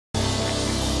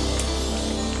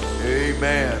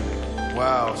Amen.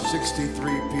 Wow,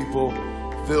 63 people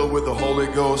filled with the Holy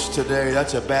Ghost today.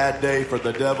 That's a bad day for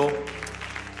the devil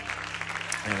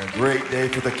and a great day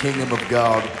for the kingdom of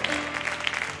God.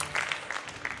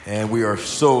 And we are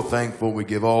so thankful. We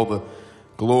give all the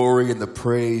glory and the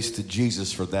praise to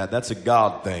Jesus for that. That's a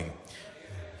God thing.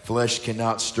 Flesh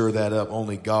cannot stir that up.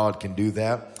 Only God can do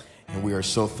that. And we are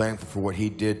so thankful for what he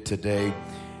did today.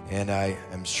 And I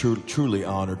am truly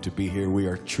honored to be here. We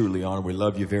are truly honored. We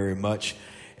love you very much.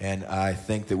 And I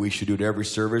think that we should do it every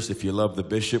service. If you love the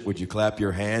bishop, would you clap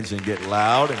your hands and get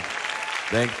loud and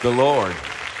thank the Lord.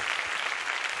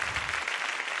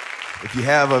 If you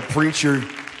have a preacher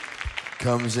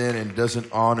comes in and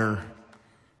doesn't honor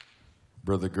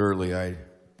Brother Gurley,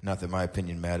 not that my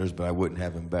opinion matters, but I wouldn't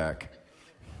have him back.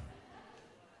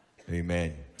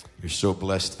 Amen. You're so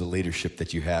blessed the leadership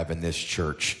that you have in this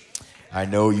church. I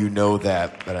know you know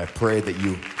that, but I pray that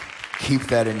you keep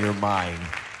that in your mind.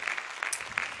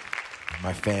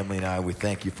 My family and I, we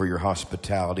thank you for your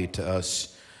hospitality to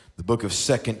us. The book of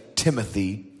 2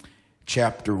 Timothy,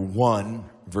 chapter 1,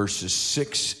 verses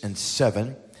 6 and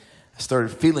 7. I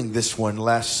started feeling this one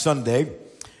last Sunday,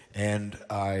 and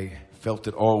I felt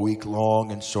it all week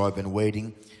long, and so I've been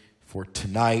waiting for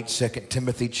tonight. 2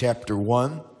 Timothy, chapter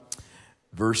 1,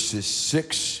 verses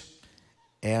 6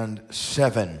 and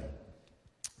 7.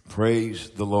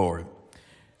 Praise the Lord.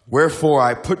 Wherefore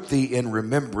I put thee in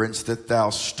remembrance that thou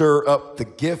stir up the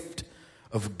gift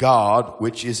of God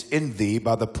which is in thee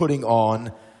by the putting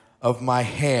on of my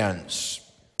hands.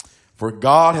 For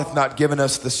God hath not given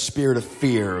us the spirit of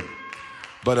fear,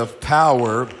 but of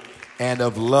power and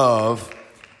of love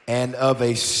and of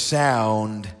a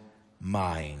sound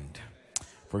mind.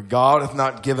 For God hath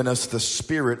not given us the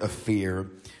spirit of fear,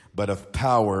 but of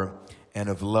power and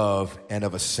of love and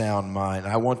of a sound mind.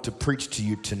 I want to preach to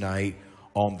you tonight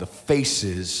on the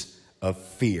faces of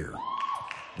fear.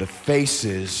 The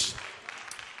faces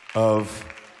of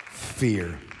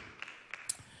fear.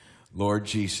 Lord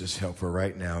Jesus, help her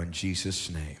right now in Jesus'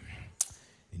 name.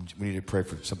 We need to pray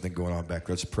for something going on back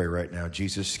there. Let's pray right now.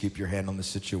 Jesus, keep your hand on the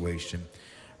situation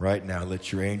right now.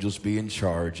 Let your angels be in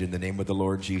charge in the name of the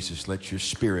Lord Jesus. Let your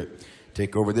spirit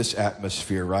take over this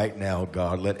atmosphere right now,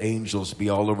 God. Let angels be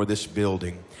all over this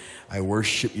building. I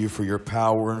worship you for your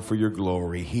power and for your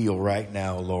glory. Heal right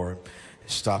now, Lord.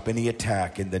 Stop any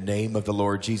attack in the name of the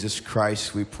Lord Jesus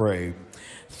Christ, we pray.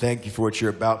 Thank you for what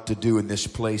you're about to do in this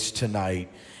place tonight.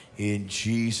 In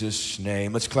Jesus'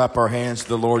 name. Let's clap our hands to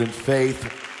the Lord in faith.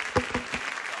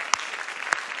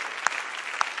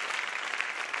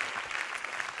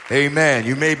 Amen.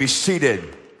 You may be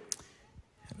seated.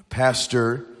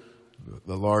 Pastor,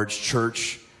 the large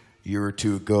church, a year or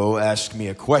two ago, asked me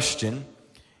a question.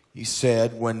 He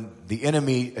said, when the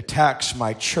enemy attacks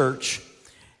my church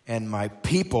and my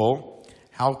people,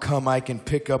 how come I can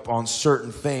pick up on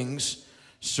certain things,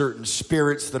 certain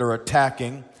spirits that are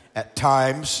attacking at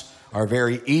times are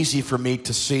very easy for me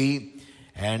to see,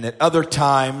 and at other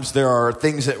times there are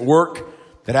things at work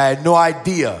that I had no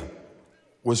idea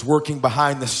was working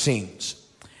behind the scenes.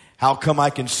 How come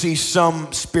I can see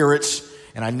some spirits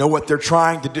and I know what they're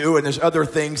trying to do, and there's other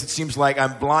things that seems like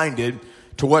I'm blinded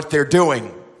to what they're doing?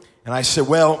 And I said,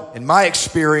 well, in my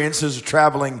experiences of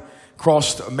traveling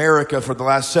across America for the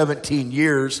last 17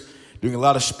 years, doing a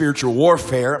lot of spiritual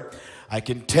warfare, I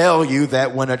can tell you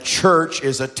that when a church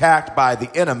is attacked by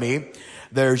the enemy,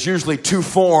 there's usually two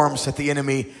forms that the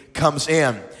enemy comes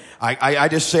in. I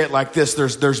just say it like this.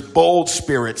 There's bold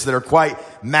spirits that are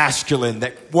quite masculine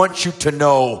that want you to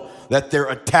know that they're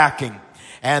attacking.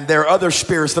 And there are other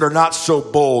spirits that are not so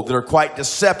bold, that are quite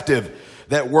deceptive,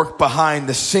 that work behind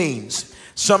the scenes.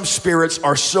 Some spirits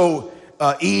are so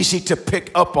easy to pick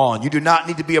up on. You do not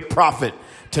need to be a prophet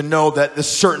to know that this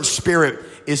certain spirit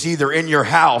is either in your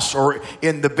house or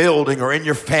in the building or in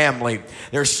your family.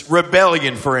 There's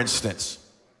rebellion, for instance.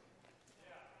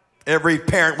 Every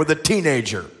parent with a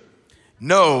teenager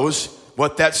knows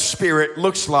what that spirit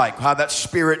looks like, how that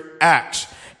spirit acts.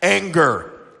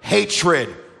 Anger, hatred,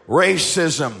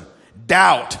 racism,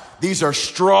 doubt. These are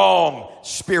strong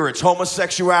spirits.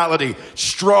 Homosexuality,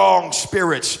 strong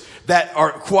spirits that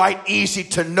are quite easy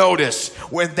to notice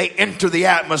when they enter the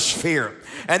atmosphere.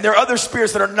 And there are other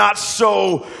spirits that are not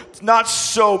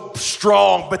so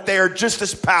strong, but they are just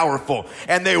as powerful.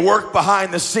 And they work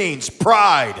behind the scenes.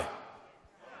 Pride,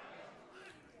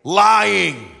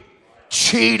 lying,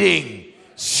 cheating,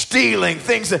 stealing,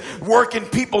 things that work in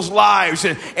people's lives.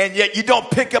 And yet you don't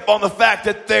pick up on the fact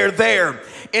that they're there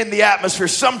in the atmosphere.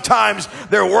 Sometimes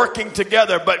they're working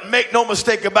together, but make no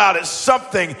mistake about it,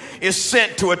 something is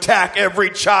sent to attack every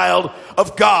child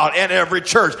of God and every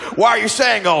church. Why are you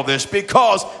saying all this?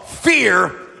 Because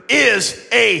fear is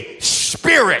a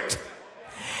spirit.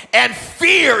 And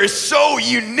fear is so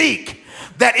unique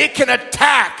that it can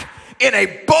attack in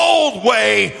a bold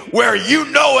way where you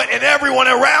know it and everyone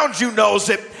around you knows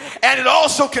it. And it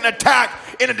also can attack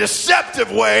in a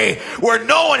deceptive way where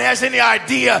no one has any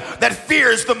idea that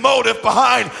fear is the motive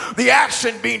behind the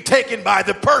action being taken by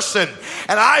the person.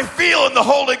 And I feel in the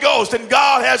Holy Ghost, and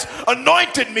God has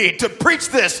anointed me to preach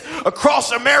this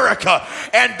across America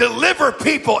and deliver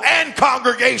people and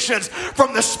congregations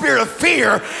from the spirit of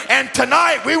fear. And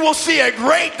tonight we will see a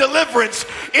great deliverance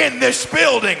in this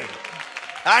building.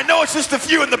 I know it's just a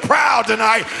few in the crowd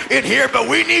tonight in here, but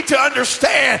we need to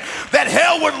understand that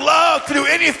hell would love to do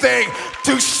anything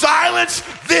to silence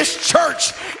this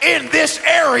church in this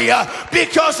area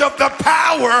because of the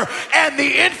power and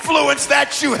the influence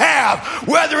that you have.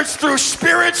 Whether it's through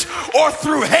spirits or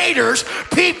through haters,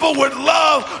 people would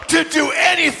love to do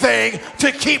anything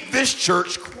to keep this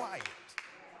church quiet.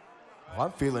 Well,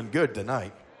 I'm feeling good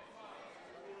tonight.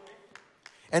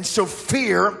 And so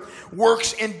fear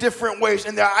works in different ways.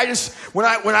 And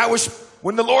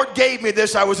when the Lord gave me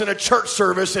this, I was in a church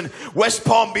service in West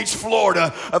Palm Beach,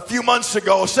 Florida, a few months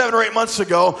ago, 7 or 8 months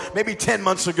ago, maybe 10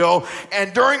 months ago.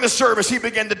 And during the service, he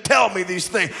began to tell me these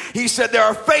things. He said, there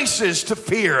are faces to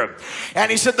fear. And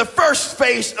he said, the first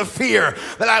face of fear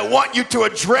that I want you to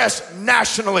address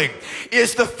nationally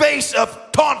is the face of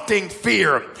taunting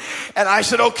fear. And I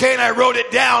said, okay, and I wrote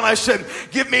it down. I said,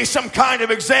 give me some kind of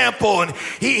example. And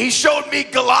he showed me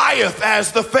Goliath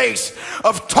as the face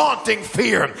of taunting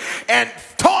fear. And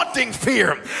taunting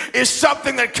fear is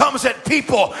something that comes at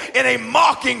people in a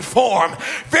mocking form,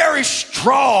 very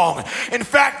strong. In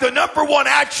fact, the number one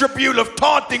attribute of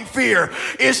taunting fear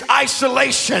is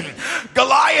isolation.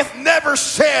 Goliath never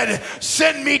said,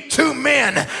 send me 2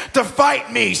 men to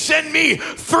fight me. Send me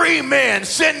 3 men.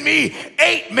 Send me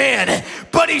 8 men.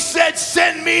 But he said,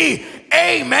 send me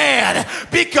a man,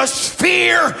 because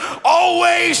fear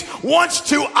always wants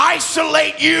to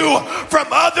isolate you from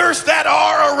others that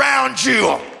are around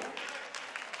you.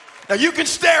 Now you can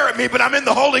stare at me, but I'm in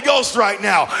the Holy Ghost right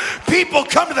now. People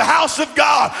come to the house of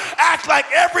God, act like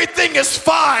everything is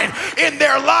fine in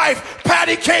their life,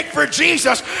 patty cake for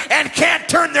Jesus, and can't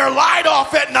turn their light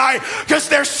off at night because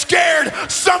they're scared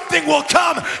something will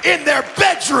come in their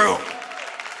bedroom.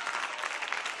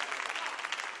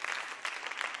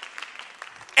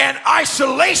 And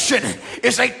isolation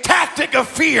is a tactic of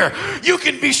fear. You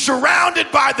can be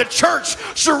surrounded by the church,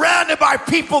 surrounded by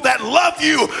people that love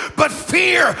you, but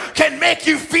fear can make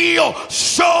you feel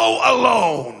so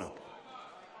alone.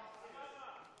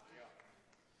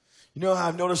 You know how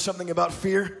I've noticed something about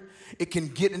fear? It can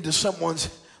get into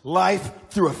someone's life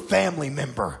through a family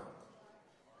member,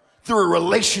 through a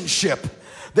relationship.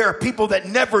 There are people that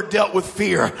never dealt with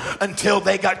fear until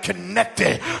they got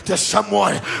connected to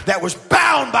someone that was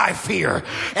bound by fear.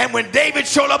 And when David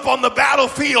showed up on the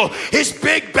battlefield, his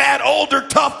big, bad, older,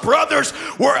 tough brothers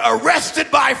were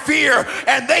arrested by fear.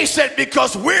 And they said,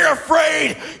 because we're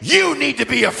afraid, you need to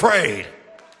be afraid.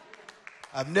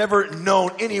 I've never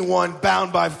known anyone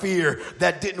bound by fear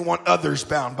that didn't want others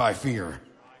bound by fear.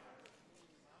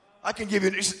 I can give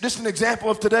you just an example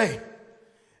of today.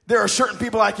 There are certain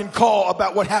people I can call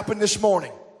about what happened this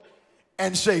morning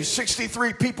and say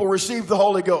 63 people received the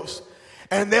Holy Ghost,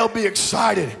 and they'll be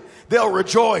excited. They'll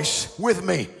rejoice with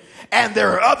me. And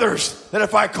there are others that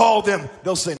if I call them,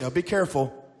 they'll say, no, be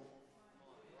careful.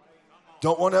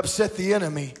 Don't want to upset the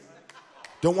enemy.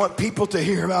 Don't want people to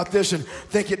hear about this and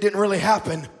think it didn't really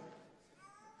happen.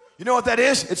 You know what that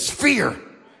is? It's fear.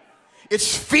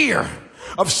 It's fear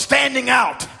of standing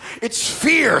out. It's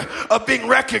fear of being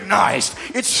recognized.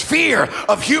 It's fear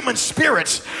of human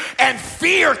spirits. And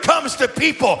fear comes to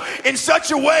people in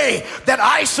such a way that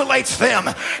isolates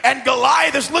them. And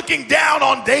Goliath is looking down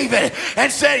on David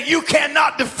and saying, you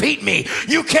cannot defeat me.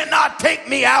 You cannot take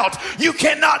me out. You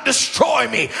cannot destroy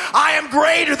me. I am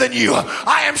greater than you.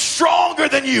 I am stronger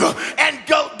than you. And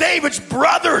David's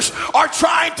brothers are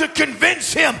trying to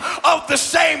convince him of the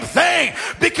same thing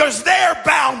because they're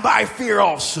bound by fear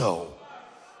also.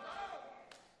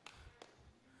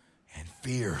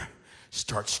 Fear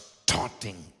starts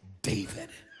taunting David.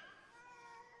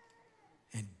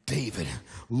 And David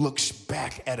looks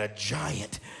back at a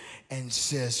giant and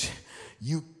says,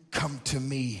 you come to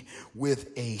me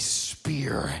with a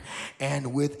spear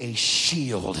and with a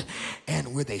shield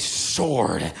and with a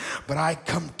sword, but I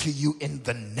come to you in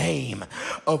the name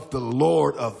of the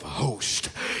Lord of hosts.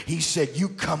 He said, you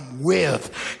come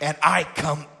with and I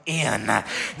come in.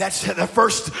 That's the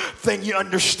first thing you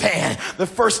understand. The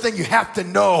first thing you have to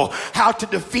know how to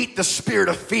defeat the spirit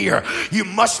of fear. You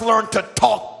must learn to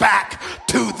talk back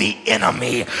to the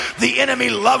enemy. The enemy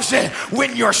loves it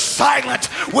when you're silent,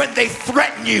 when they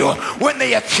threaten you, when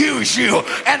they accuse you,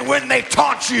 and when they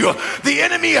taunt you. The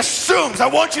enemy assumes, I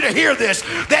want you to hear this,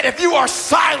 that if you are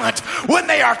silent when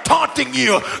they are taunting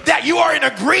you, that you are in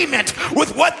agreement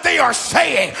with what they are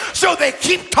saying. So they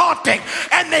keep taunting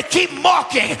and they keep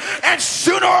mocking, and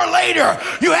sooner or later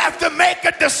you have to make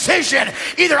a decision.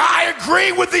 Either I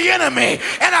agree with the enemy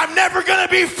and I'm never going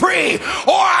to be free,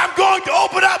 or I'm going to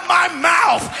open up my mouth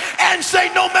and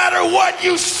say, no matter what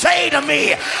you say to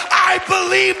me, I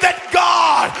believe that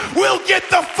God will get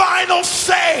the final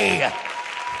say.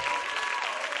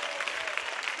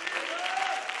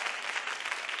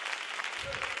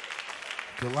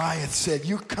 Goliath said,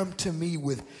 you come to me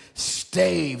with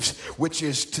staves, which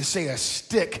is to say a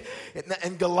stick.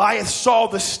 And Goliath saw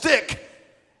the stick.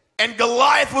 And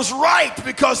Goliath was right,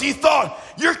 because he thought,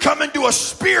 you're coming to a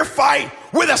spear fight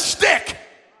with a stick.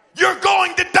 You're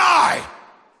going to die.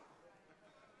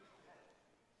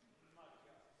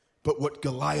 But what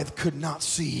Goliath could not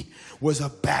see was a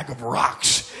bag of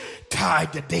rocks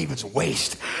tied to David's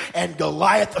waist. And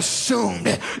Goliath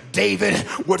assumed David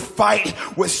would fight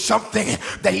with something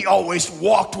that he always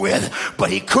walked with, but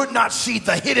he could not see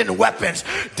the hidden weapons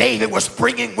David was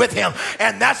bringing with him.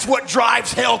 And that's what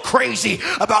drives hell crazy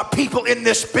about people in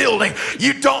this building.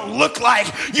 You don't look like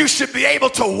you should be able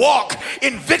to walk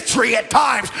in victory at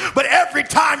times, but every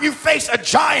time you face a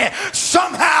giant,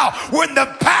 somehow when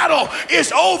the battle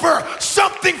is over,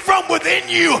 something from within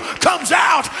you comes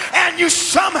out and you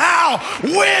somehow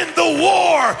win the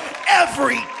war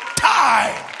every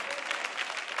time.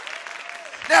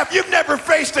 Now, if you've never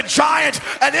faced a giant,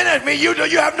 an enemy, you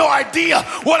have no idea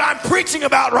what I'm preaching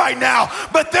about right now.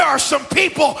 But there are some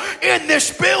people in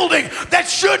this building that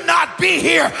should not be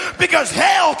here, because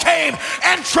hell came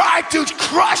and tried to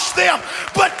crush them.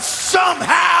 But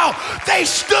somehow they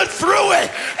stood through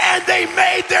it and they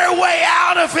made their way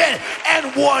out of it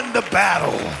and won the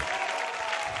battle.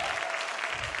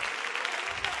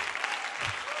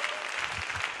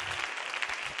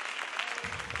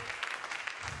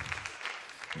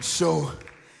 So,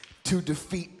 to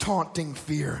defeat taunting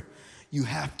fear, you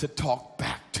have to talk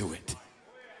back to it.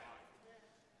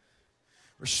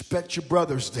 Respect your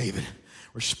brothers, David.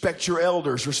 Respect your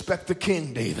elders. Respect the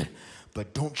king, David.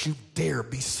 But don't you dare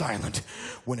be silent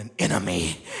when an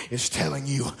enemy is telling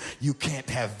you you can't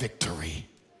have victory.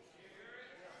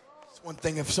 One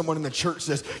thing if someone in the church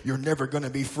says you're never going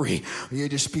to be free, you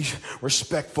just be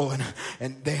respectful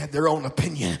and they have their own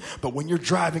opinion. But when you're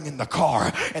driving in the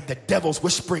car and the devil's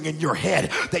whispering in your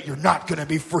head that you're not going to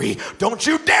be free, don't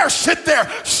you dare sit there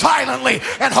silently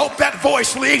and hope that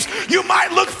voice leaves. You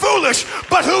might look foolish,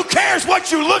 but who cares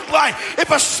what you look like? If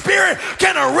a spirit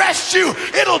can arrest you,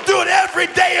 it'll do it every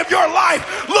day of your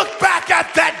life. Look back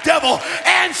at that devil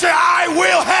and say, I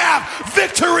will have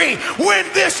victory when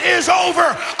this is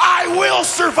over. I will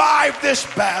survive this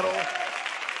battle.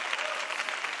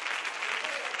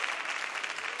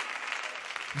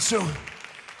 And so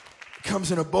it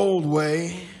comes in a bold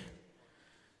way,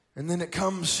 and then it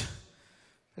comes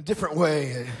a different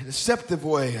way, a deceptive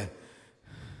way. A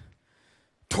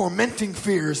tormenting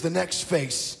fear is the next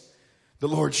face the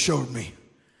Lord showed me.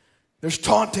 There's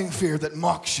taunting fear that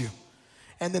mocks you,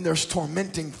 and then there's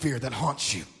tormenting fear that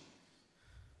haunts you.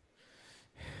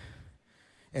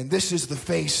 And this is the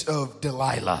face of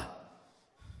Delilah.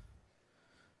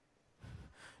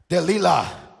 Delilah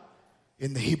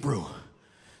in the Hebrew.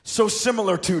 So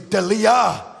similar to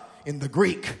Delia in the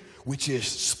Greek, which is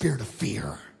spirit of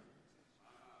fear.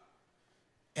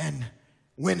 And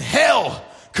when hell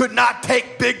could not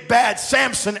take big bad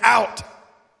Samson out,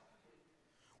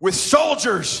 with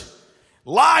soldiers,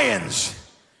 lions,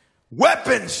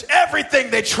 weapons, everything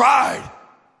they tried,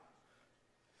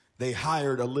 they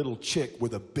hired a little chick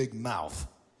with a big mouth.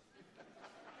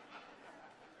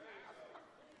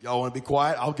 Y'all want to be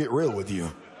quiet? I'll get real with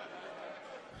you.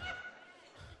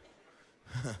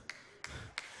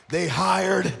 They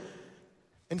hired,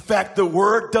 in fact, the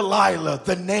word Delilah,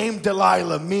 the name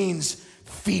Delilah means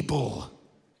feeble.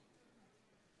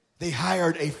 They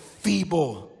hired a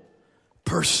feeble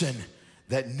person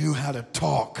that knew how to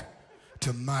talk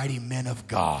to mighty men of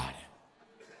God.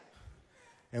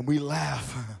 And we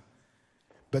laugh,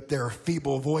 but there are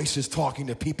feeble voices talking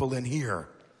to people in here.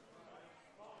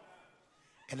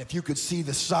 And if you could see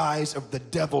the size of the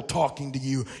devil talking to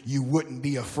you, you wouldn't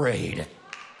be afraid.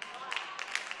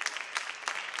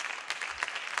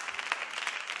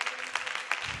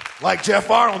 Like Jeff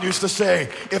Arnold used to say,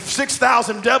 if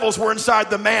 6,000 devils were inside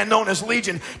the man known as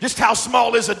Legion, just how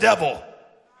small is a devil?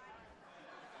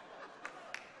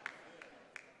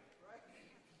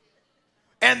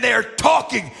 And they're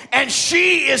talking, and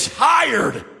she is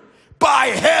hired by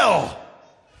hell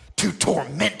to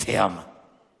torment him.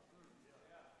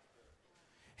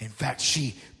 In fact,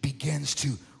 she begins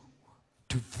to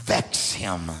vex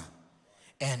him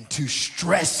and to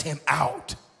stress him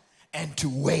out and to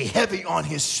weigh heavy on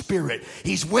his spirit.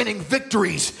 He's winning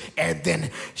victories and then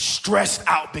stressed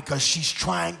out because she's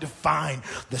trying to find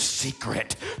the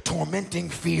secret. Tormenting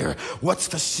fear. What's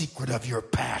the secret of your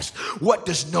past? What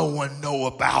does no one know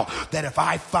about that if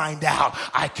I find out,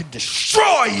 I can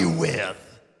destroy you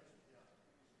with?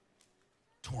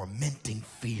 Tormenting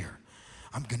fear.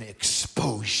 I'm going to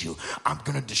expose you. I'm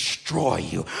going to destroy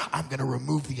you. I'm going to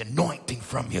remove the anointing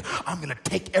from you. I'm going to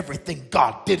take everything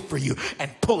God did for you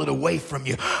and pull it away from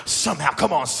you. Somehow,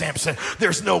 come on, Samson.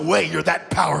 There's no way you're that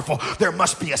powerful. There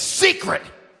must be a secret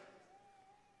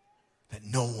that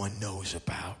no one knows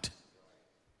about.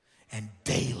 And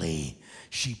daily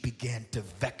she began to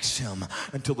vex him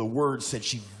until the word said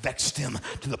she vexed him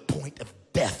to the point of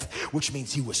death, which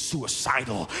means he was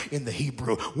suicidal in the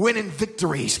Hebrew. Winning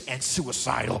victories and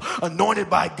suicidal. Anointed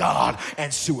by God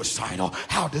and suicidal.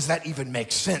 How does that even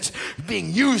make sense?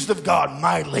 Being used of God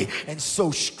mightily and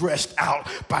so stressed out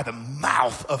by the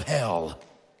mouth of hell.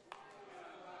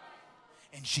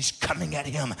 And she's coming at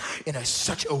him in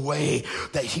such a way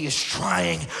that he is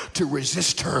trying to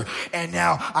resist her. And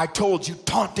now I told you,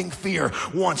 taunting fear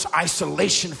wants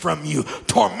isolation from you.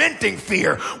 Tormenting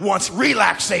fear wants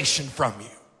relaxation from you.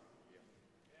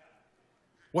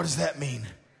 What does that mean?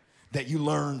 That you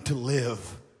learn to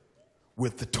live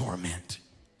with the torment.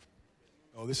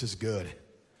 Oh, this is good.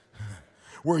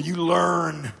 Where you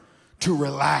learn to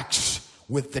relax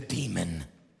with the demon.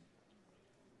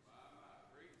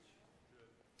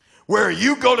 Where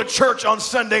you go to church on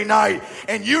Sunday night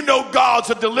and you know God's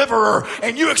a deliverer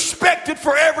and you expect it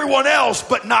for everyone else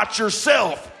but not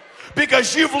yourself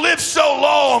because you've lived so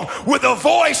long with a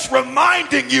voice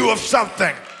reminding you of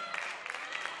something.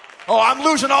 Oh, I'm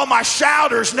losing all my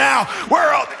shouters now.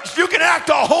 You can act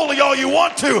all holy all you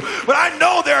want to, but I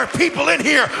know there are people in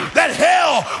here that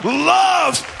hell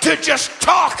loves to just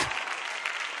talk.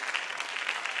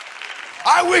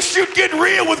 I wish you'd get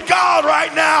real with God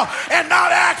right now and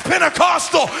not act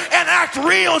Pentecostal and act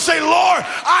real and say, Lord,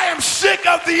 I am sick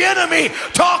of the enemy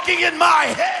talking in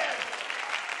my head.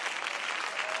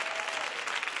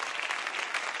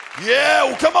 Yeah,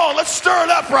 well, come on, let's stir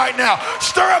it up right now.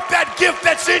 Stir up that gift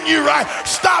that's in you, right?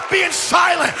 Stop being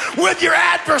silent with your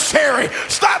adversary.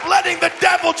 Stop letting the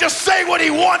devil just say what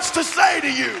he wants to say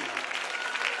to you.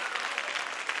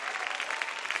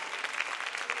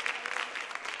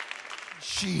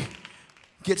 She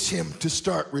gets him to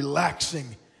start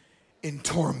relaxing in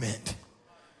torment.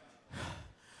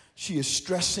 She is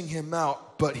stressing him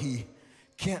out, but he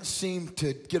can't seem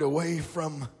to get away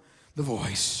from the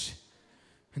voice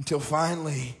until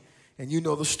finally, and you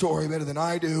know the story better than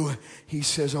I do, he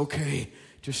says, okay,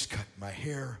 just cut my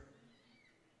hair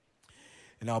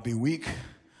and I'll be weak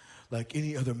like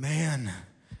any other man.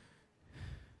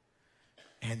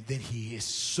 And then he is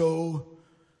so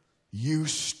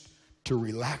used to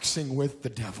relaxing with the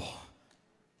devil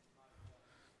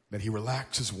that he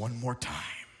relaxes one more time,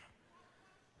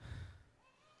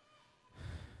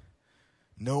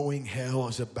 knowing hell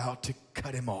is about to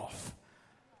cut him off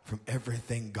from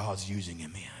everything God's using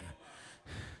him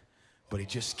in, but he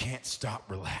just can't stop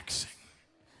relaxing.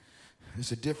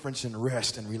 There's a difference in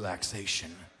rest and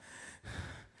relaxation,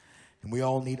 and we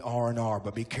all need R&R,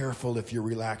 but be careful if you're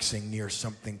relaxing near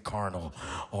something carnal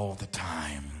all the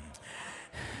time.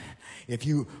 If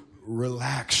you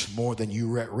relax more than you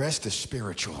rest is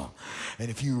spiritual.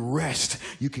 And if you rest,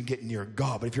 you can get near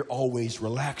God. But if you're always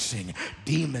relaxing,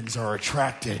 demons are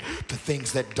attracted to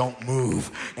things that don't move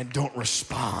and don't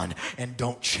respond and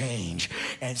don't change.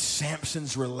 And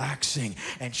Samson's relaxing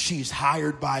and she's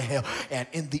hired by hell. And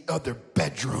in the other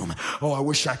bedroom, oh, I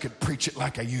wish I could preach it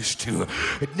like I used to.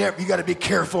 You got to be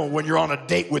careful when you're on a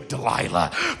date with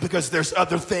Delilah, because there's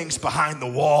other things behind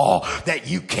the wall that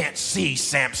you can't see,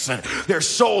 Samson. There's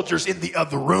soldiers in the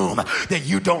other room that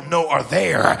you don't know are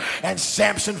there. And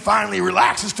Samson finally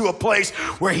relaxes to a place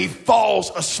where he falls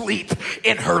asleep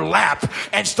in her lap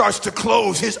and starts to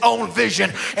close his own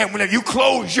vision. And when you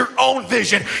close your own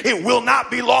vision, it will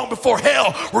not be long before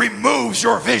hell removes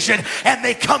your vision. And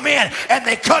they come in and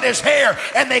they cut his hair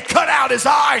and they cut out his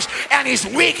eyes, and he's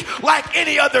weak like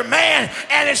any other man.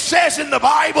 And it says in the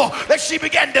Bible that she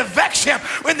began to vex him.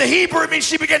 In the Hebrew, it means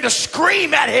she began to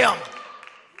scream at him.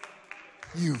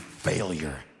 You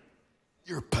failure.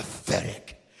 You're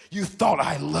pathetic. You thought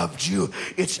I loved you.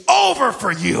 It's over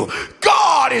for you.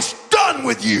 God is done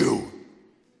with you.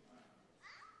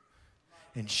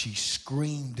 And she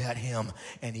screamed at him,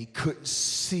 and he couldn't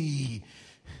see.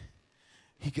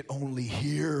 He could only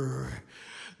hear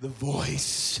the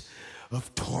voice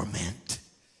of torment.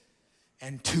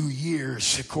 And 2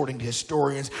 years, according to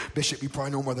historians, Bishop, you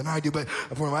probably know more than I do, but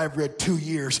from what I've read, 2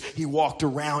 years, he walked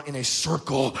around in a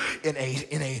circle, in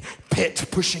a pit,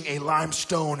 pushing a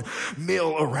limestone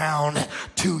mill around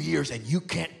 2 years. And you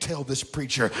can't tell this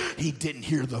preacher he didn't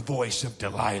hear the voice of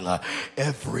Delilah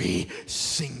every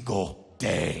single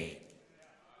day.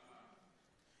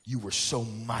 You were so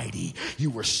mighty. You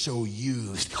were so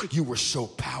used. You were so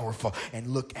powerful. And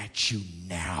look at you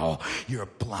now. You're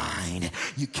blind.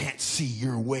 You can't see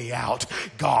your way out.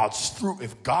 God's through.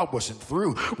 If God wasn't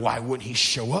through, why wouldn't he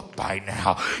show up by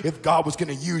now? If God was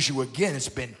going to use you again, it's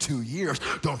been 2 years.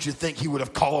 Don't you think he would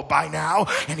have called by now?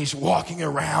 And he's walking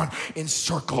around in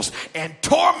circles. And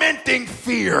tormenting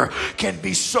fear can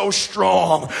be so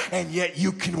strong. And yet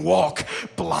you can walk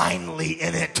blindly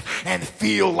in it and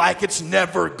feel like it's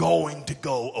never going to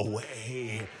go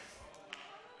away.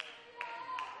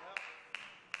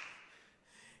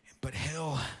 But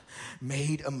hell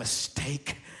made a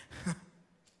mistake.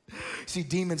 See,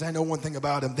 demons, I know one thing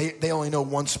about them. They only know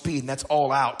one speed, and that's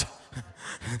all out.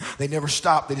 They never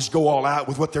stop. They just go all out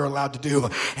with what they're allowed to do.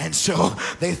 And so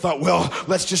they thought, well,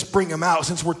 let's just bring him out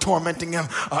since we're tormenting him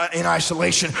in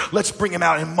isolation. Let's bring him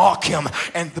out and mock him.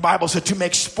 And the Bible said to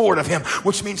make sport of him,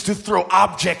 which means to throw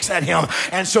objects at him.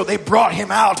 And so they brought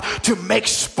him out to make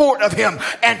sport of him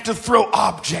and to throw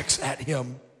objects at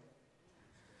him.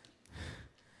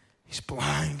 He's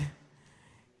blind.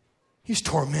 He's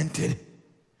tormented.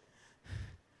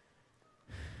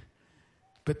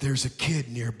 But there's a kid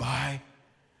nearby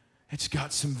that's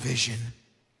got some vision.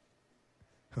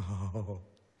 Oh.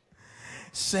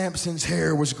 Samson's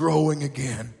hair was growing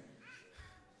again,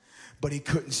 but he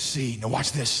couldn't see. Now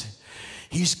watch this.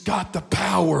 He's got the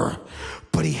power,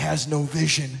 but he has no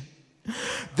vision.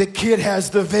 The kid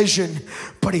has the vision,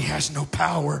 but he has no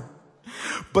power.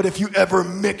 But if you ever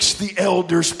mix the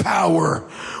elder's power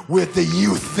with the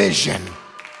youth vision,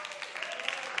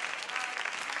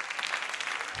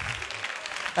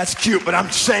 that's cute, but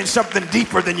I'm saying something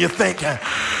deeper than you think.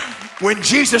 When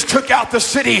Jesus took out the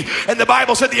city and the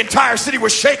Bible said the entire city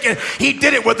was shaken, he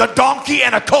did it with a donkey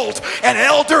and a colt, an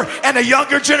elder and a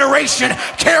younger generation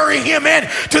carry him in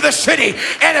to the city.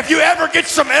 And if you ever get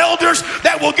some elders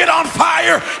that will get on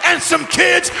fire and some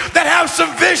kids that have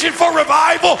some vision for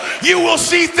revival, you will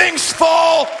see things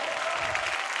fall.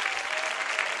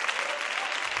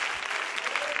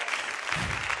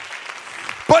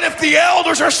 But if the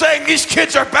elders are saying these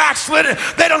kids are backslidden,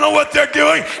 they don't know what they're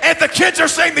doing, and if the kids are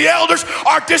saying the elders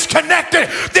are disconnected,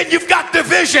 then you've got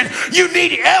division. You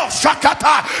need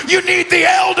You need the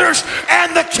elders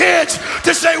and the kids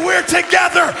to say, we're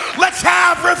together. Let's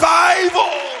have revival.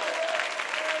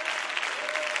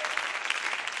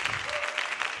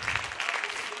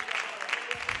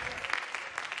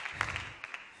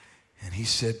 And he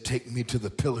said, take me to the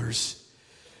pillars.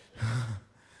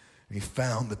 And he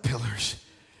found the pillars.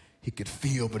 He could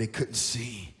feel, but he couldn't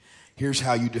see. Here's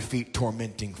how you defeat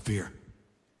tormenting fear.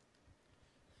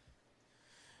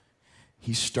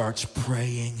 He starts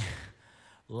praying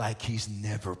like he's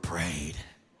never prayed.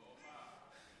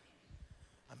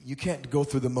 You can't go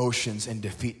through the motions and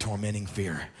defeat tormenting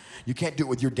fear. You can't do it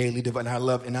with your daily devotion.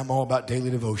 And I'm all about daily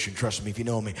devotion, trust me if you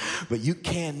know me. But you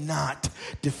cannot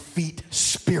defeat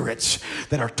spirits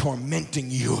that are tormenting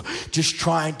you just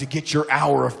trying to get your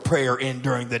hour of prayer in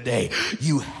during the day.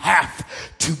 You have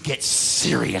to get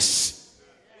serious.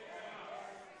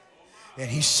 And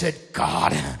he said,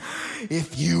 God,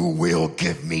 if you will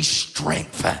give me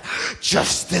strength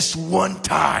just this one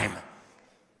time.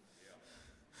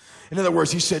 In other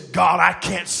words, he said, God, I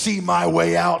can't see my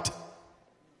way out.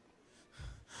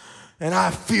 And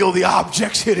I feel the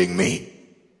objects hitting me.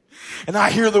 And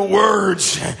I hear the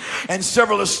words. And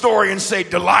several historians say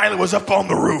Delilah was up on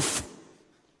the roof.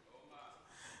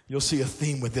 You'll see a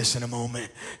theme with this in a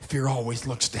moment. Fear always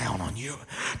looks down on you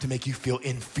to make you feel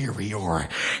inferior.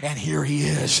 And here he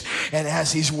is. And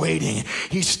as he's waiting,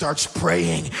 he starts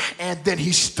praying. And then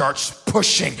he starts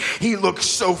pushing. He looks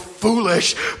so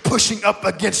foolish, pushing up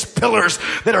against pillars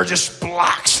that are just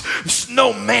blocks.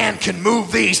 No man can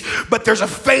move these. But there's a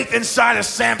faith inside of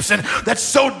Samson that's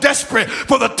so desperate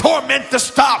for the torment to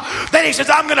stop that he says,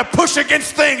 I'm going to push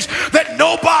against things that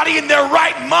nobody in their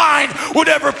right mind would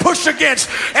ever push against.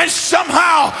 And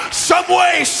somehow, some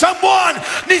way, someone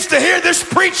needs to hear this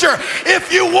preacher.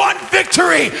 If you want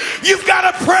victory, you've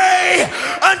got to pray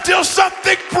until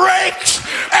something breaks,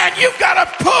 and you've got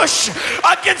to push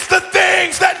against the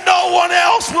things that no one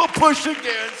else will push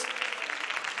against.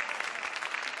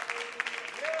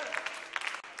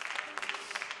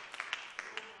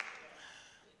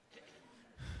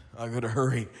 I gotta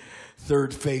hurry.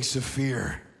 Third face of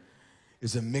fear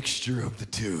is a mixture of the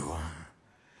two.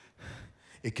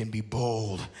 It can be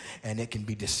bold and it can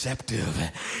be deceptive.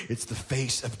 It's the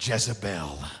face of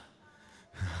Jezebel.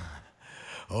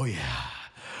 Oh yeah.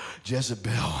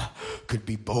 Jezebel could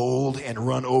be bold and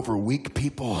run over weak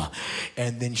people,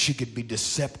 and then she could be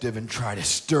deceptive and try to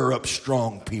stir up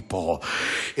strong people.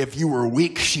 If you were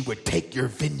weak, she would take your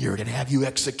vineyard and have you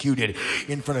executed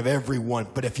in front of everyone.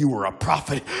 But if you were a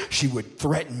prophet, she would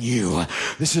threaten you.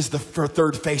 This is the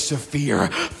third face of fear,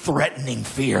 threatening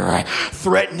fear.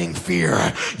 Threatening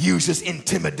fear uses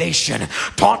intimidation.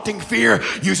 Taunting fear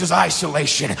uses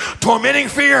isolation. Tormenting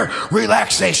fear,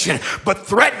 relaxation. But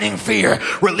threatening fear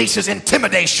releases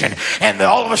intimidation, and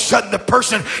all of a sudden the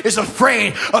person is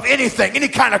afraid of anything, any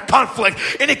kind of conflict,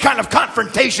 any kind of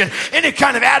confrontation, any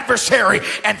kind of adversary.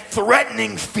 And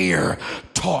threatening fear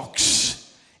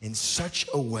talks in such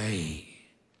a way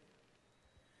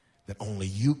that only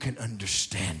you can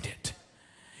understand it.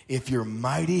 If you're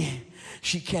mighty,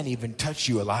 she can't even touch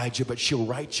you, Elijah, but she'll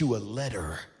write you a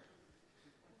letter.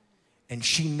 And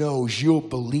she knows you'll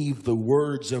believe the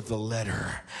words of the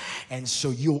letter. And so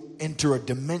you'll enter a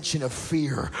dimension of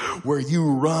fear where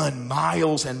you run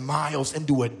miles and miles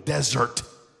into a desert,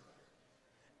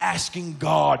 asking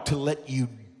God to let you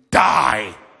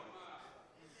die.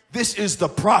 This is the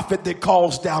prophet that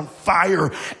calls down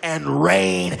fire and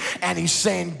rain, and he's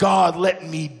saying, God, let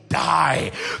me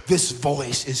die. This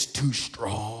voice is too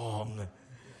strong.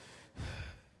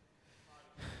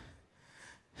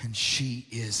 And she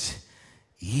is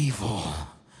evil.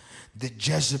 The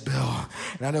Jezebel,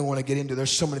 and I don't want to get into,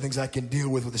 there's so many things I can deal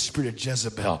with the spirit of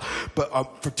Jezebel,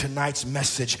 but for tonight's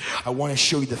message, I want to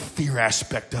show you the fear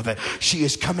aspect of it. She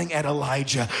is coming at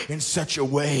Elijah in such a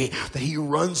way that he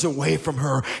runs away from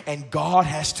her, and God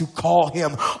has to call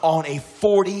him on a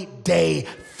 40-day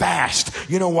fast.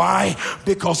 You know why?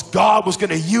 Because God was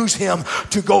going to use him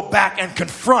to go back and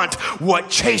confront what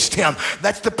chased him.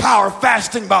 That's the power of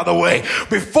fasting, by the way.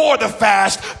 Before the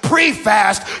fast,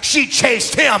 pre-fast, she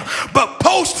chased him. But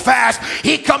post-fast,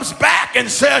 he comes back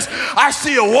and says, I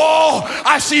see a wall,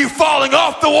 I see you falling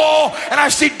off the wall, and I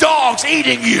see dogs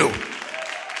eating you.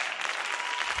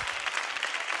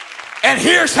 And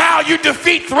here's how you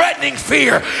defeat threatening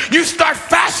fear. You start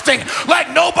fasting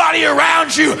like nobody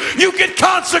around you. You get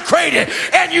consecrated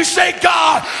and you say,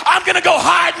 God, I'm going to go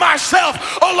hide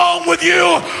myself alone with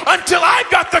you until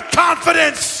I've got the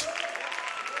confidence.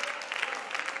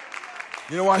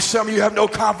 You know why some of you have no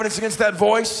confidence against that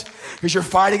voice? Because you're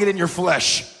fighting it in your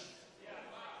flesh.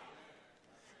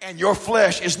 And your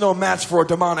flesh is no match for a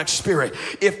demonic spirit.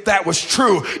 If that was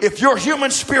true, if your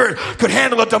human spirit could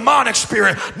handle a demonic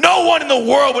spirit, no one in the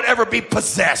world would ever be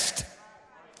possessed.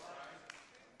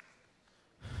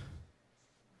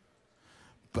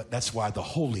 But that's why the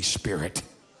Holy Spirit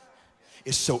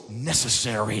is so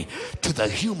necessary to the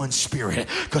human spirit,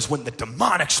 because when the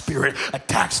demonic spirit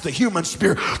attacks the human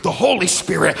spirit, the Holy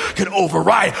Spirit can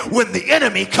override. When the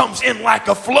enemy comes in like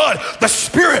a flood, the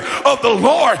Spirit of the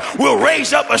Lord will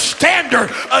raise up a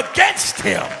standard against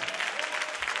him.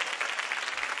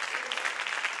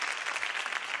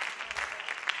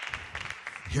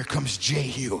 Here comes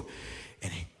Jehu.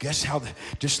 And guess how,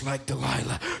 just like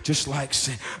Delilah, just like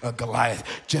Goliath,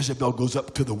 Jezebel goes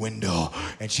up to the window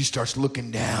and she starts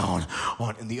looking down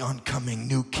on the oncoming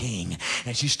new king.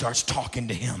 And she starts talking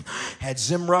to him. Had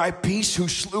Zimri peace, who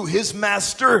slew his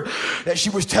master, that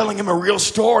she was telling him a real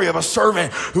story of a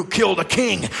servant who killed a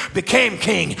king, became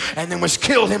king, and then was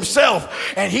killed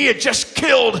himself. And he had just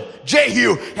killed,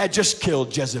 Jehu had just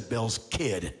killed Jezebel's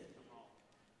kid.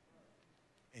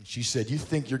 And she said, you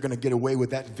think you're going to get away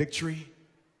with that victory?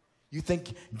 You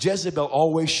think Jezebel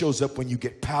always shows up when you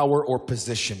get power or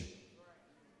position.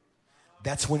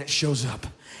 That's when it shows up.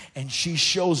 And she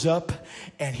shows up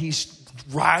and he's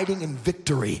riding in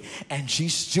victory. And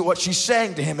what she's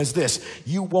saying to him is this: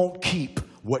 you won't keep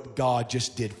what God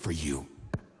just did for you.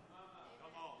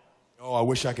 Oh, I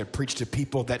wish I could preach to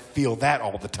people that feel that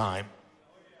all the time.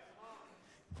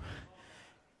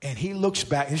 And he looks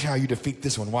back. Here's how you defeat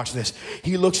this one. Watch this.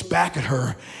 He looks back at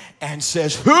her and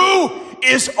says, who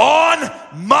is on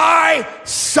my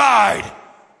side?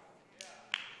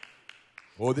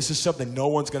 Oh, this is something no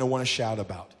one's going to want to shout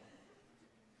about.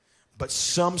 But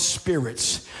some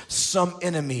spirits, some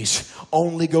enemies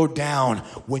only go down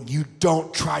when you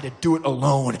don't try to do it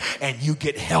alone and you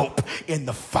get help in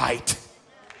the fight.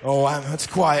 Oh, that's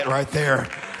quiet right there.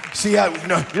 See, you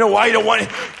know why you don't want it?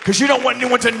 Because you don't want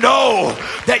anyone to know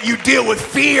that you deal with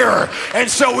fear. And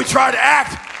so we try to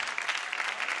act.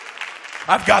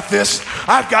 I've got this.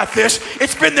 I've got this.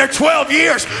 It's been there 12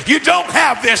 years. You don't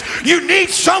have this. You need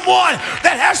someone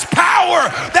that has power,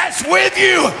 that's with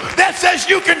you, that says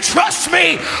you can trust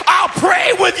me. I'll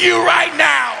pray with you right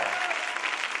now.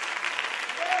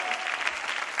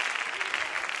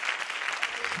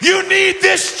 You need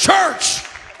this church.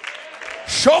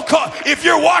 If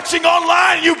you're watching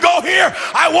online, you go here,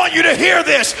 I want you to hear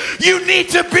this. You need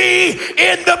to be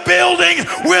in the building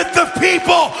with the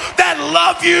people that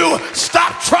love you.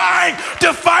 Stop trying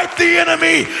to fight the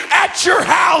enemy at your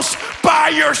house by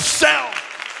yourself.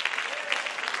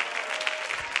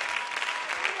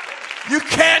 You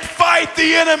can't fight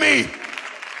the enemy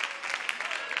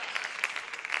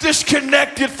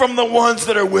disconnected from the ones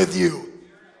that are with you.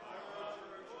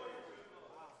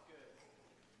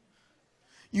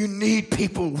 You need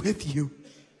people with you.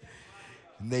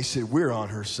 And they said, we're on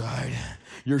her side,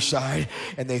 your side.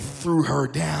 And they threw her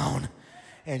down.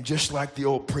 And just like the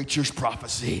old preacher's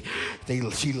prophecy,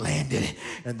 she landed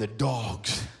and the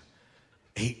dogs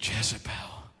ate Jezebel.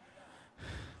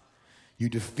 You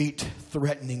defeat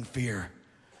threatening fear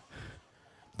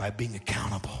by being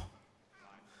accountable.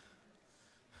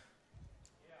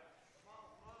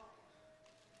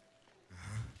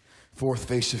 Fourth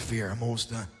face of fear. I'm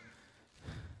almost done.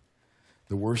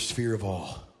 The worst fear of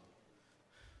all.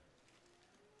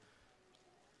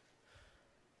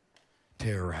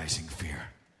 Terrorizing fear.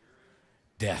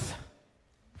 Death.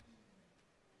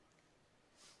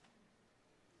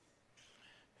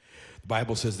 The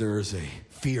Bible says there is a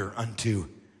fear unto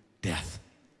death.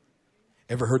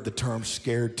 Ever heard the term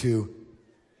scared to?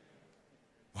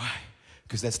 Why?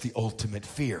 Because that's the ultimate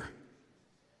fear.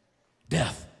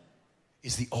 Death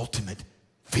is the ultimate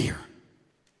fear.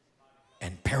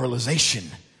 And paralyzation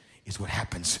is what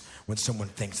happens when someone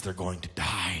thinks they're going to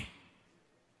die.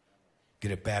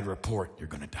 Get a bad report, you're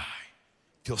going to die.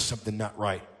 Feel something not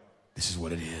right, this is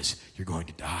what it is. You're going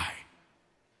to die.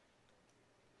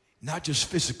 Not just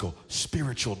physical,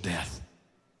 spiritual death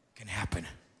can happen.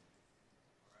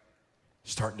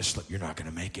 Starting to slip, you're not going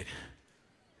to make it.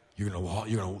 You're going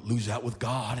to lose out with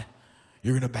God.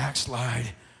 You're going to backslide.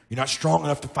 You're not strong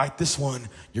enough to fight this one.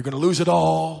 You're going to lose it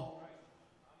all.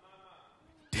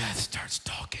 Death starts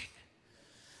talking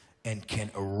and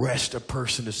can arrest a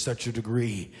person to such a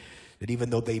degree that even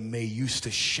though they may used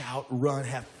to shout, run,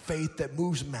 have faith that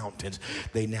moves mountains,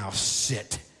 they now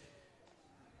sit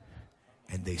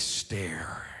and they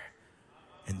stare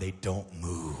and they don't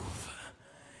move.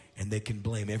 And they can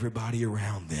blame everybody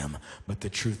around them. But the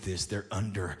truth is they're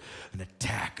under an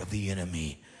attack of the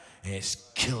enemy and it's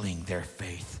killing their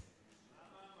faith.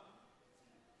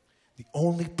 The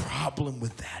only problem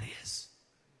with that is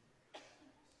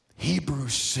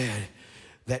Hebrews said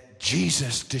that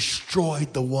Jesus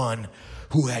destroyed the one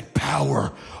who had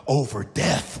power over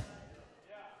death.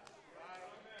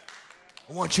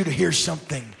 I want you to hear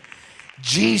something.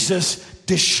 Jesus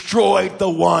destroyed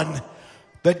the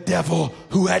devil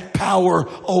who had power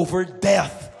over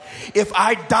death. If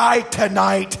I die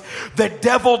tonight, the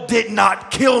devil did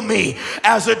not kill me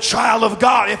as a child of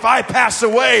God. If I pass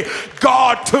away,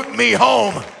 God took me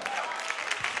home.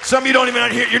 Some of you don't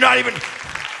even hear, you're not even...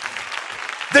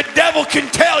 The devil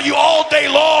can tell you all day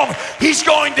long he's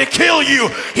going to kill you.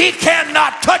 He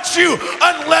cannot touch you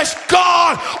unless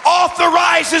God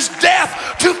authorizes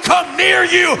death to come near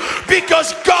you,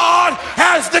 because God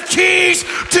has the keys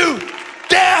to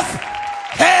death,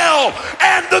 hell,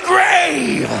 and the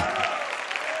grave.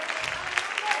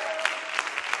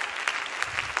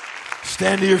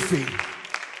 Stand to your feet.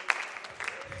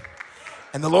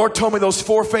 And the Lord told me those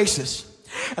four faces.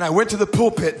 And I went to the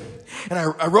pulpit. And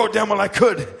I wrote down what I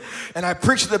could. And I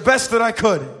preached the best that I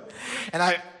could.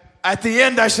 And at the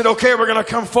end, I said, okay, we're going to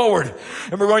come forward.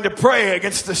 And we're going to pray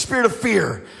against the spirit of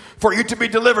fear for you to be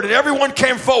delivered. And everyone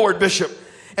came forward, Bishop.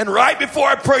 And right before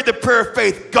I prayed the prayer of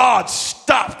faith, God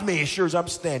stopped me, as sure as I'm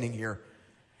standing here,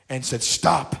 and said,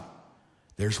 stop.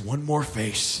 There's one more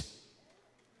face.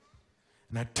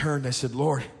 And I turned, I said,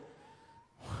 Lord,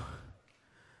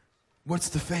 what's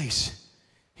the face?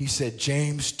 He said,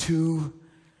 James 2:19,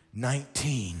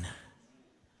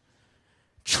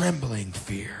 trembling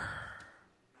fear.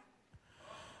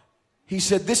 He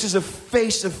said, this is a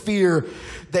face of fear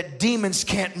that demons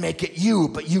can't make it you,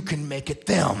 but you can make it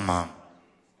them.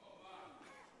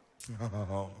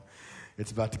 Oh,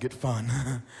 it's about to get fun.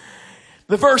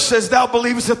 The verse says, thou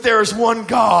believest that there is one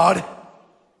God.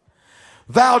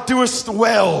 Thou doest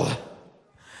well.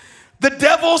 The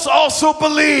devils also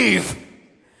believe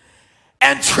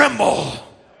and tremble.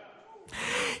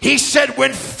 He said,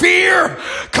 when fear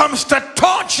comes to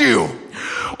taunt you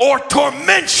or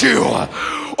torment you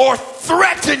or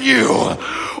threaten you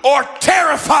or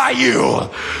terrify you,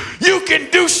 you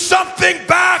can do something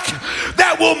back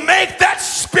that will make that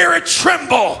spirit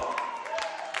tremble.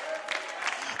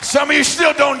 Some of you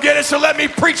still don't get it, so let me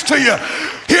preach to you.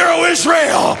 Hear, O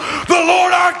Israel, the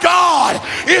Lord our God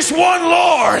is one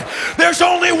Lord. There's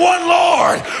only one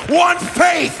Lord, one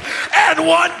faith, and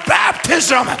one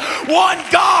baptism, one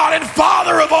God and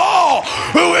Father of all,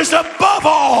 who is above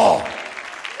all,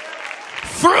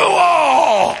 through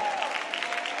all,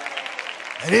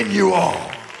 and in you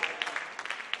all.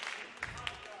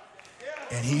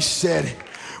 And he said,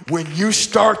 when you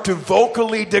start to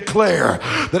vocally declare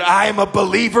that I am a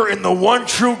believer in the one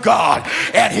true God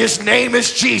and his name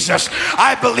is Jesus.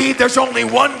 I believe there's only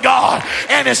one God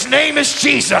and his name is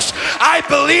Jesus. I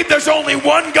believe there's only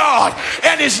one God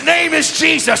and his name is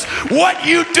Jesus. What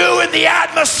you do in the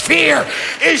atmosphere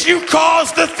is you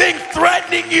cause the thing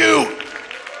threatening you.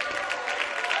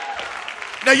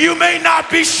 Now you may not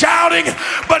be shouting,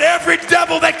 but every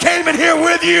devil that came in here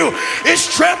with you is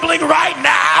trembling right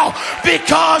now,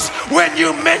 because when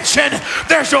you mention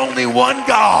there's only one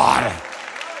God.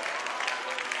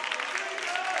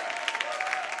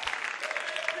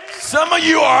 Some of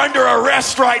you are under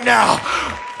arrest right now.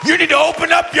 You need to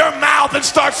open up your mouth and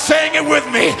start saying it with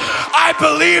me. I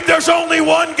believe there's only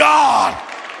one God,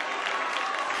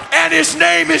 and his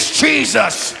name is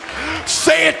Jesus.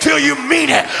 Say it till you mean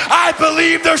it. I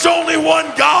believe there's only one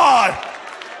God.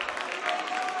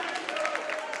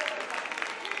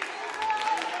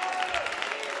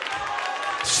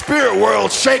 Spirit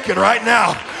world shaking right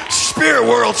now. Spirit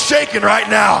world shaking right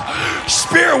now.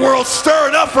 Spirit world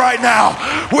stirring up right now.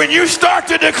 When you start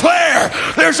to declare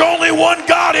there's only one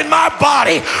God in my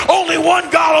body, only one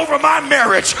God over my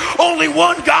marriage, only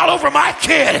one God over my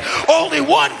kid, only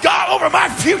one God over my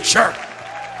future.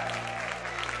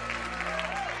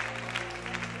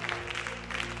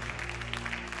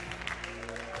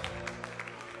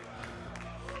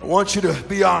 I want you to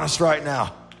be honest right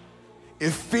now.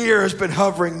 If fear has been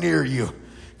hovering near you,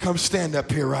 come stand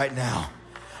up here right now.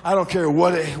 I don't care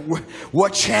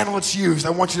what channel it's used. I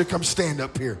want you to come stand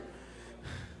up here.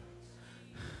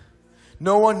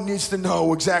 No one needs to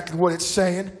know exactly what it's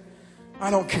saying.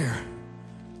 I don't care.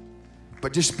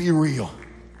 But just be real.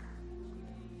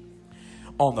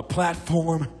 On the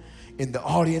platform, in the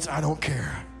audience, I don't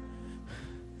care.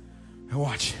 Now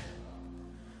watch.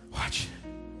 Watch.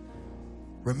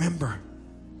 Remember,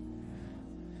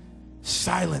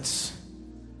 silence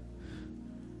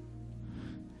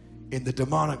in the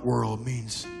demonic world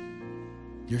means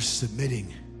you're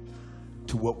submitting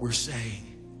to what we're saying.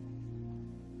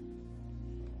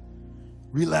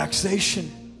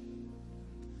 Relaxation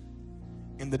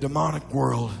in the demonic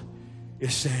world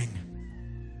is saying,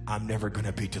 I'm never going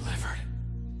to be delivered.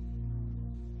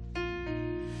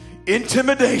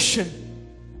 Intimidation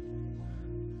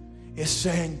is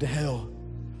saying to hell,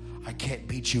 I can't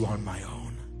beat you on my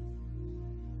own.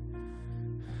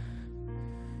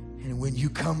 And when you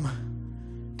come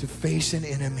to face an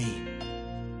enemy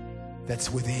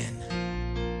that's within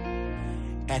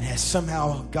and has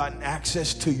somehow gotten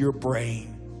access to your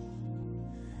brain,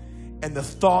 and the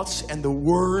thoughts and the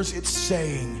words it's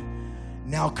saying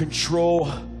now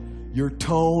control your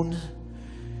tone,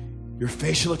 your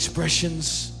facial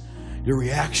expressions, your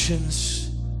reactions,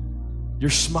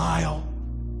 your smile.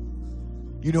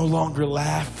 You no longer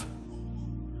laugh.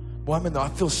 Boy, I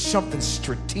feel something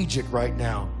strategic right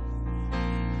now.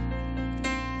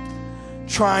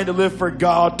 Trying to live for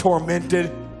God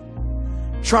tormented.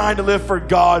 Trying to live for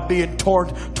God being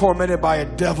tormented by a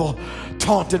devil,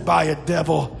 taunted by a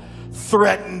devil,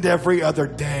 threatened every other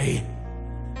day.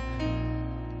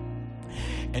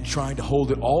 And trying to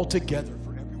hold it all together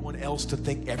for everyone else to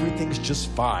think everything's just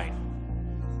fine.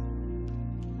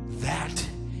 That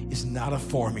is not a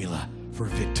formula for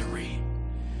victory.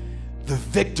 The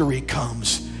victory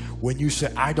comes when you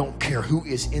say, I don't care who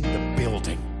is in the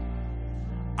building.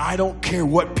 I don't care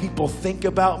what people think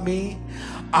about me.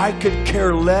 I could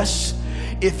care less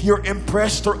if you're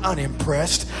impressed or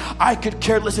unimpressed. I could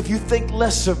care less if you think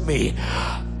less of me.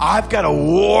 I've got a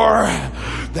war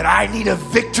that I need a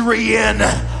victory in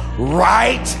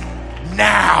right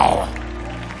now.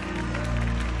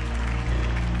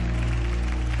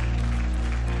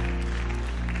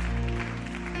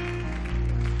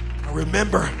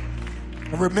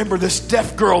 I remember this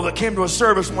deaf girl that came to a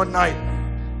service one night.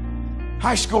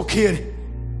 High school kid,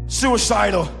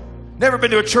 suicidal, never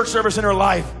been to a church service in her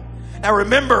life. And I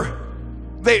remember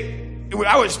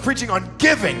I was preaching on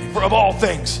giving, of all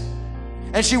things.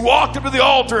 And she walked up to the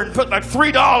altar and put like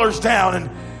 $3 down. And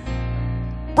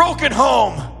broken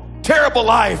home, terrible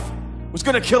life, was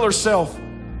going to kill herself.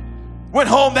 Went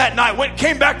home that night,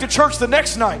 came back to church the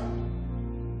next night.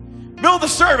 Middle of the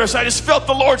service, I just felt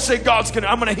the Lord say,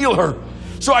 I'm going to heal her.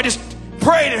 So I just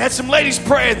prayed and had some ladies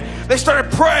pray. They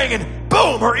started praying and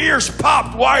boom, her ears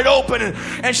popped wide open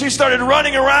and she started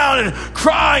running around and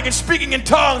crying and speaking in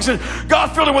tongues, and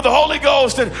God filled her with the Holy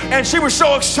Ghost, and she was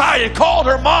so excited, called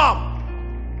her mom.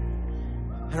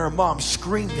 And her mom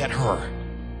screamed at her,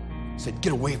 said,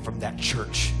 get away from that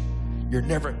church. You're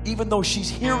never, even though she's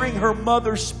hearing her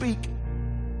mother speak,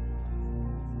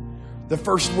 the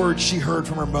first words she heard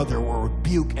from her mother were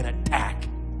rebuke and attack.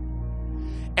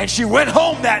 And she went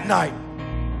home that night.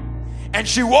 And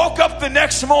she woke up the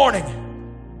next morning.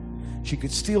 She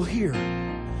could still hear,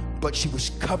 but she was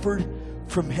covered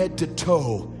from head to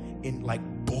toe in like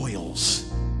boils.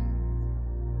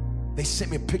 They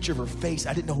sent me a picture of her face.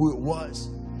 I didn't know who it was.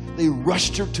 They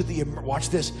rushed her to the, watch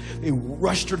this, they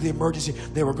rushed her to the emergency.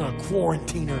 They were going to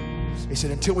quarantine her. They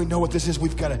said, until we know what this is,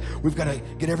 we've got to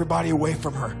get everybody away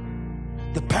from her.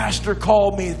 The pastor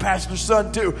called me, the pastor's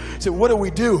son too, said, what do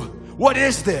we do? What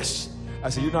is this? I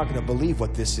said, you're not going to believe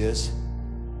what this is.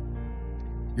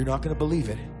 You're not going to believe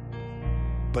it,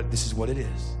 but this is what it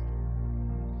is.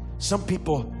 Some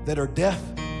people that are deaf,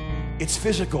 it's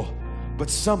physical, but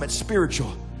some it's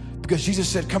spiritual. Because Jesus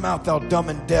said, come out, thou dumb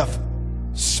and deaf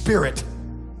spirit.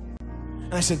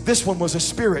 And I said, this one was a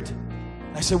spirit.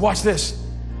 And I said, watch this.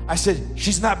 I said,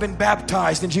 she's not been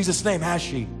baptized in Jesus' name, has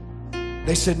she?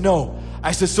 They said, no.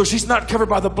 I said, so she's not covered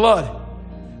by the blood?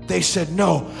 They said,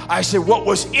 no. I said, what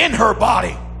was in her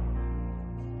body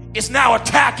is now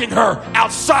attacking her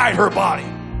outside her body.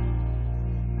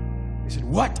 They said,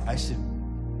 what? I said,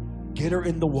 get her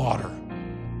in the water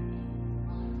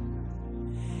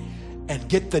and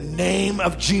get the name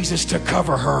of Jesus to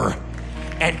cover her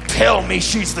and tell me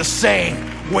she's the same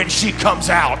when she comes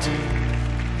out.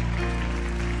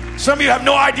 Some of you have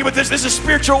no idea what this is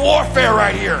spiritual warfare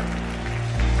right here.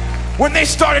 When they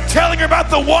started telling her about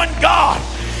the one God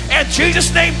and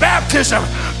Jesus' name baptism,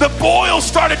 the boils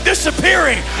started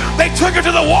disappearing. They took her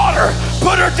to the water,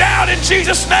 put her down in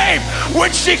Jesus' name.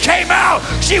 When she came out,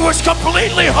 she was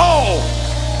completely whole.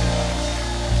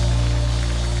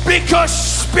 Because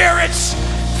spirits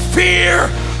fear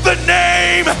the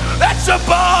name that's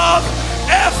above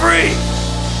every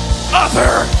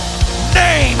other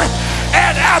name.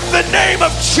 And at the name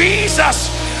of Jesus,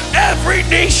 every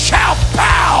knee shall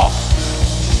bow.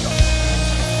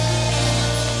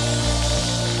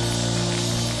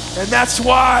 And that's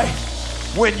why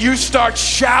when you start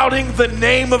shouting the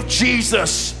name of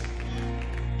Jesus,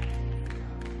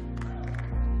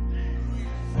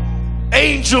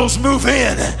 angels move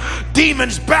in,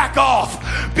 demons back off,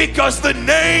 because the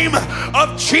name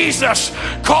of Jesus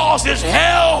causes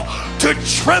hell to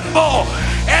tremble.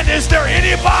 And is there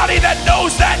anybody that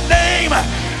knows that name?